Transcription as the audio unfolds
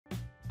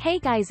Hey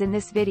guys, in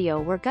this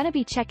video we're gonna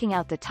be checking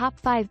out the top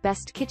 5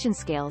 best kitchen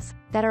scales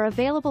that are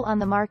available on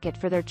the market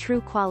for their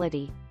true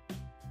quality.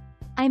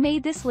 I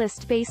made this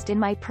list based in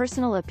my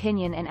personal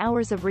opinion and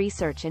hours of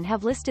research and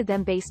have listed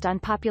them based on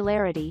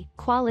popularity,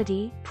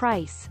 quality,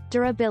 price,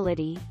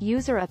 durability,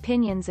 user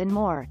opinions and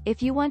more.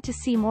 If you want to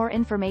see more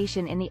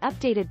information in the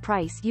updated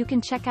price, you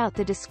can check out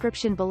the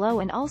description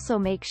below and also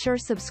make sure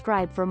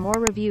subscribe for more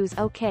reviews.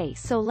 Okay,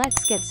 so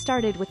let's get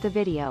started with the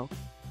video.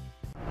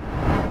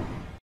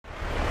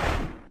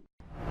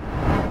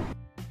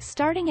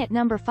 Starting at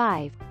number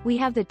 5, we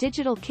have the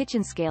Digital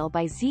Kitchen Scale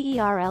by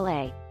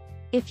ZERLA.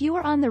 If you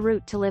are on the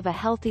route to live a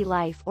healthy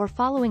life or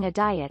following a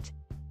diet,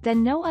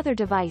 then no other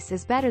device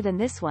is better than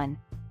this one.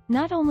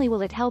 Not only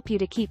will it help you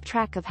to keep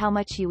track of how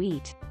much you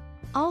eat,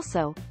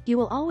 also, you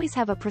will always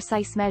have a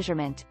precise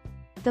measurement.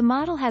 The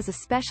model has a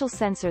special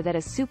sensor that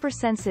is super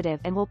sensitive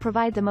and will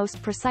provide the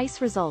most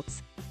precise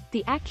results.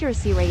 The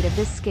accuracy rate of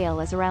this scale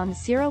is around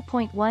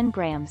 0.1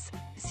 grams,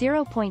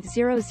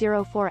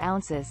 0.004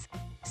 ounces.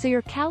 So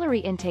your calorie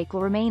intake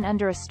will remain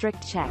under a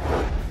strict check.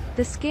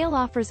 The scale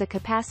offers a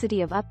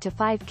capacity of up to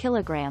 5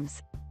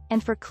 kilograms,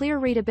 and for clear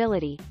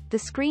readability, the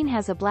screen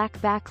has a black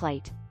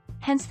backlight,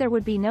 hence there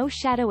would be no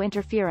shadow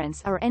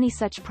interference or any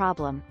such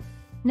problem.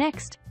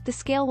 Next, the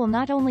scale will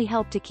not only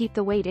help to keep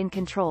the weight in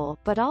control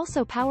but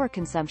also power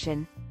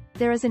consumption.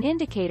 There is an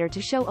indicator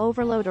to show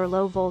overload or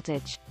low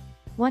voltage.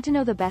 Want to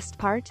know the best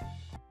part?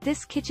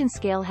 This kitchen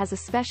scale has a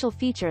special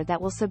feature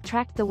that will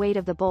subtract the weight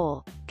of the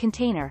bowl,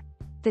 container.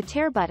 The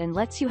tare button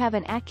lets you have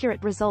an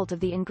accurate result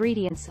of the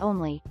ingredients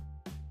only.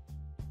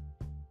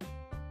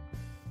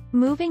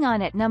 Moving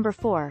on, at number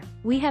 4,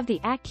 we have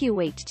the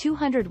AccuWeight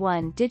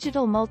 201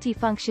 Digital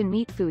Multifunction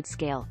Meat Food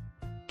Scale.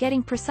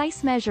 Getting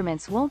precise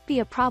measurements won't be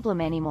a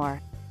problem anymore,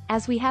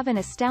 as we have an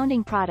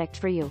astounding product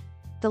for you.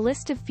 The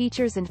list of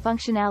features and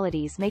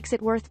functionalities makes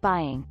it worth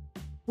buying.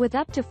 With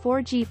up to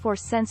 4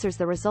 G-force sensors,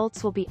 the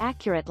results will be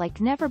accurate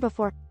like never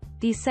before.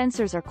 These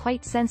sensors are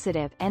quite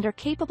sensitive and are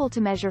capable to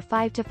measure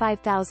 5 to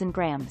 5,000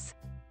 grams.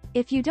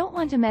 If you don't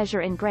want to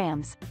measure in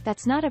grams,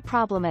 that's not a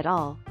problem at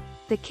all.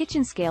 The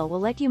kitchen scale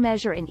will let you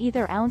measure in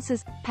either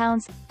ounces,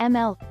 pounds,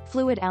 ml,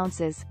 fluid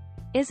ounces.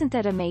 Isn't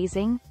that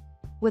amazing?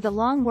 With a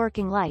long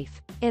working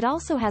life, it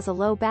also has a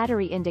low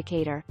battery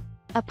indicator.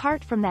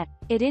 Apart from that,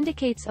 it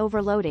indicates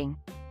overloading.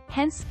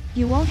 Hence,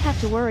 you won't have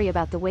to worry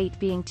about the weight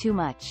being too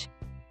much.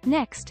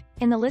 Next,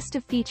 in the list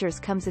of features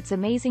comes its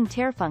amazing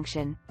tare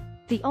function.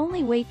 The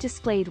only weight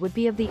displayed would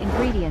be of the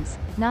ingredients,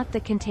 not the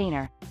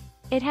container.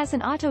 It has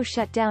an auto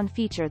shutdown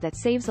feature that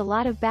saves a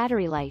lot of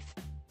battery life.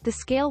 The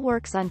scale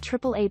works on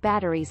AAA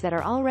batteries that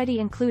are already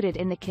included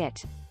in the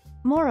kit.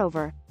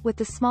 Moreover, with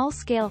the small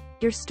scale,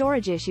 your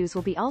storage issues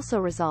will be also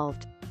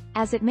resolved,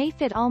 as it may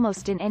fit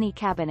almost in any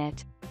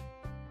cabinet.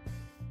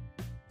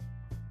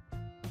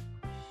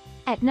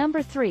 At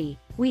number 3,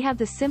 we have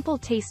the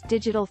SIMPLETaste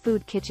Digital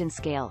Food Kitchen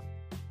Scale.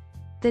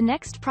 The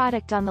next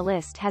product on the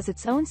list has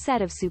its own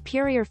set of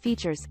superior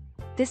features.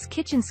 This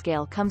kitchen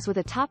scale comes with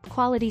a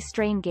top-quality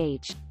strain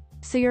gauge,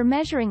 so your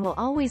measuring will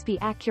always be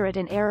accurate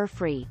and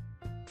error-free.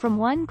 From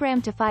 1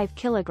 gram to 5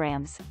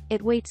 kilograms,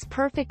 it weights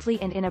perfectly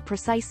and in a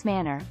precise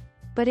manner.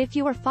 But if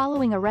you are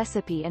following a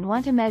recipe and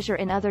want to measure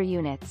in other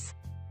units,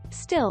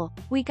 still,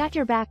 we got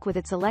your back with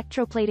its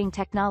electroplating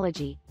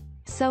technology.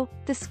 So,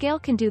 the scale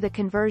can do the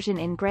conversion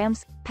in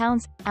grams,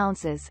 pounds,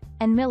 ounces,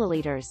 and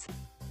milliliters.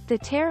 The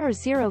tare or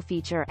zero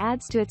feature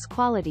adds to its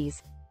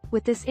qualities.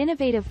 With this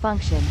innovative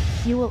function,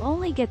 you will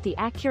only get the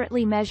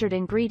accurately measured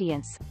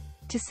ingredients.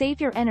 To save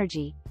your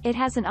energy, it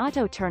has an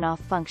auto turn-off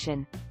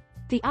function.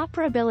 The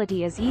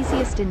operability is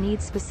easiest and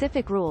needs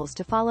specific rules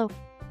to follow.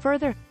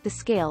 Further, the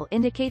scale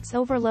indicates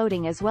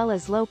overloading as well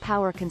as low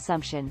power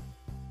consumption.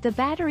 The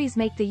batteries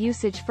make the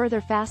usage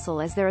further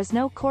facile as there is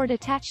no cord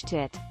attached to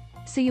it,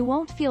 so you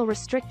won't feel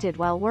restricted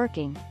while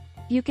working.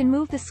 You can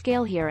move the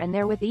scale here and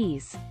there with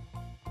ease.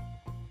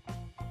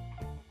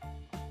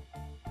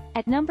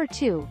 At number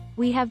 2,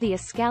 we have the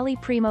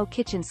Escali Primo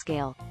Kitchen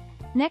Scale.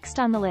 Next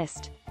on the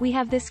list, we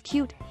have this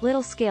cute,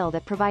 little scale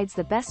that provides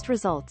the best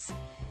results.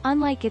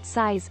 Unlike its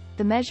size,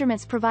 the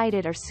measurements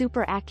provided are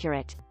super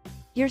accurate.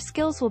 Your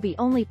skills will be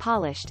only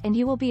polished and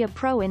you will be a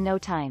pro in no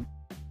time.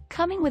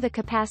 Coming with a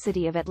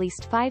capacity of at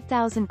least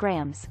 5,000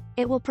 grams,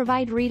 it will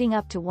provide reading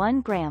up to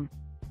 1 gram.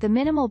 The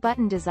minimal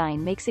button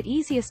design makes it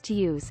easiest to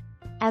use.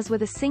 As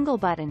with a single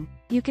button,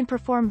 you can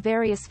perform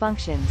various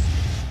functions.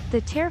 The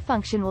tare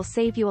function will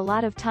save you a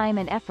lot of time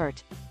and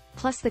effort.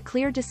 Plus the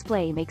clear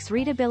display makes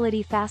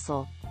readability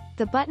facile.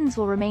 The buttons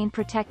will remain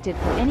protected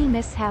from any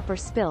mishap or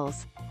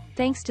spills,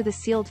 thanks to the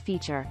sealed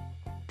feature.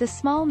 The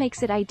small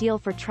makes it ideal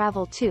for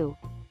travel too.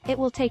 It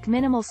will take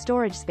minimal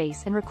storage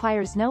space and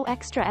requires no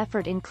extra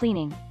effort in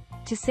cleaning.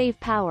 To save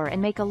power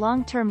and make a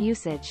long-term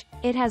usage,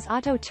 it has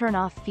auto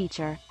turn-off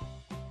feature.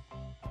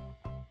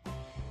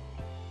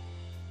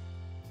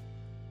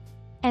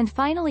 And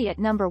finally, at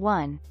number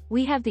 1,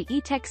 we have the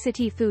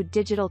Etekcity Food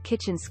Digital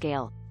Kitchen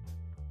Scale.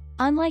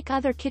 Unlike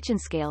other kitchen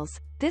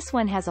scales, this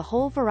one has a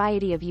whole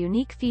variety of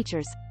unique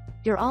features.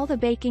 All the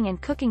baking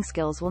and cooking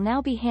skills will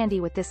now be handy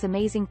with this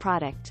amazing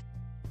product.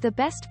 The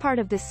best part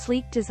of this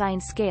sleek design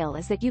scale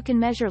is that you can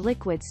measure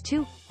liquids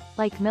too,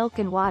 like milk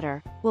and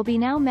water, will be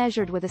now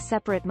measured with a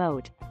separate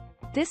mode.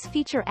 This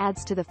feature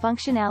adds to the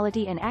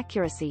functionality and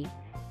accuracy.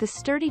 The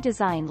sturdy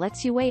design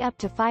lets you weigh up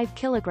to 5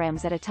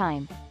 kilograms at a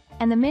time,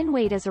 and the min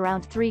weight is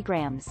around 3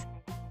 grams.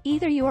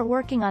 Either you are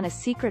working on a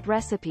secret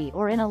recipe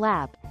or in a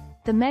lab,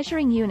 the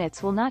measuring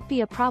units will not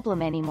be a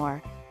problem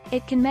anymore.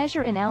 It can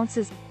measure in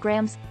ounces,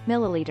 grams,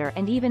 milliliter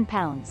and even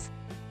pounds.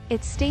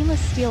 Its stainless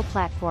steel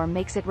platform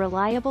makes it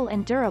reliable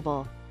and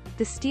durable.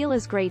 The steel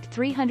is grade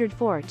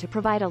 304 to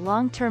provide a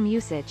long-term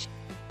usage,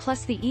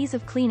 plus the ease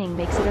of cleaning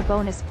makes it a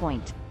bonus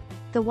point.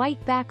 The white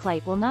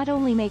backlight will not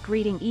only make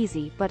reading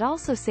easy but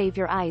also save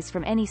your eyes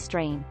from any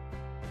strain.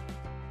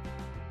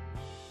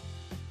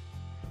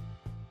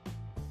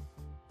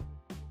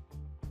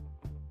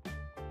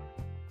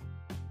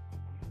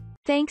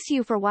 Thanks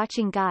you for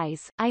watching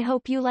guys, I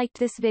hope you liked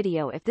this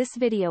video. If this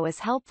video is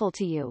helpful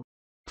to you,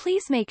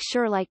 please make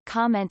sure like,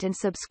 comment and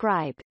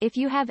subscribe. If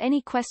you have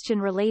any question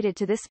related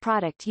to this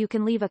product you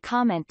can leave a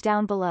comment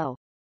down below.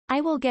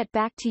 I will get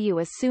back to you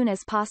as soon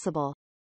as possible.